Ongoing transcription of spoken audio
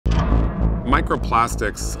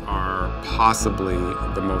Microplastics are possibly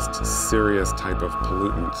the most serious type of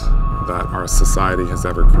pollutant that our society has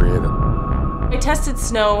ever created. I tested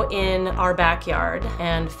snow in our backyard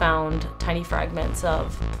and found tiny fragments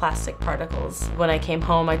of plastic particles. When I came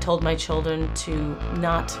home, I told my children to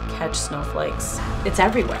not catch snowflakes. It's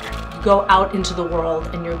everywhere. You go out into the world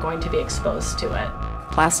and you're going to be exposed to it.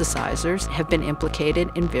 Plasticizers have been implicated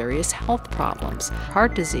in various health problems: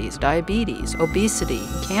 heart disease, diabetes, obesity,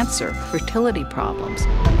 cancer, fertility problems.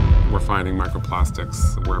 We're finding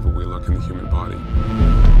microplastics wherever we look in the human body.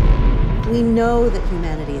 We know that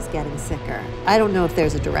humanity is getting sicker. I don't know if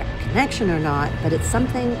there's a direct connection or not, but it's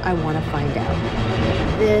something I want to find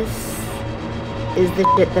out. This is the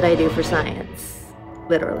shit that I do for science,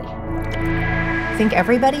 literally. I think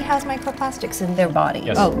everybody has microplastics in their body.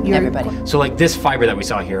 Yes. Oh, everybody. So like this fiber that we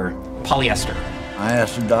saw here, polyester. I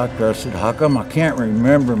asked the doctor, I said, how come I can't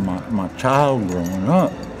remember my child growing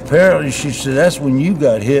up? Apparently, she said, that's when you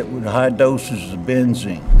got hit with high doses of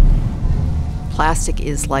benzene. Plastic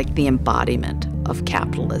is like the embodiment of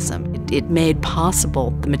capitalism. It made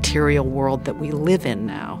possible the material world that we live in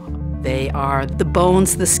now. They are the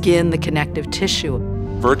bones, the skin, the connective tissue.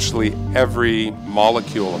 Virtually every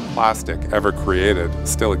molecule of plastic ever created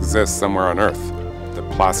still exists somewhere on Earth. The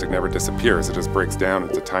plastic never disappears, it just breaks down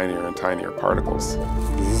into tinier and tinier particles.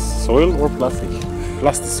 Is this soil or plastic?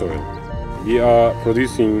 Plastic soil. We are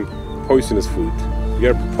producing poisonous food. We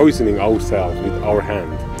are poisoning ourselves with our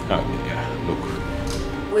hand.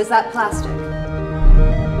 Look. Was that plastic?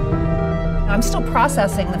 I'm still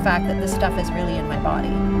processing the fact that this stuff is really in my body.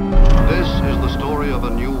 This is the story of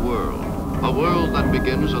a new world. A world that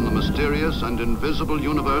begins in the mysterious and invisible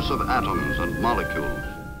universe of atoms and molecules.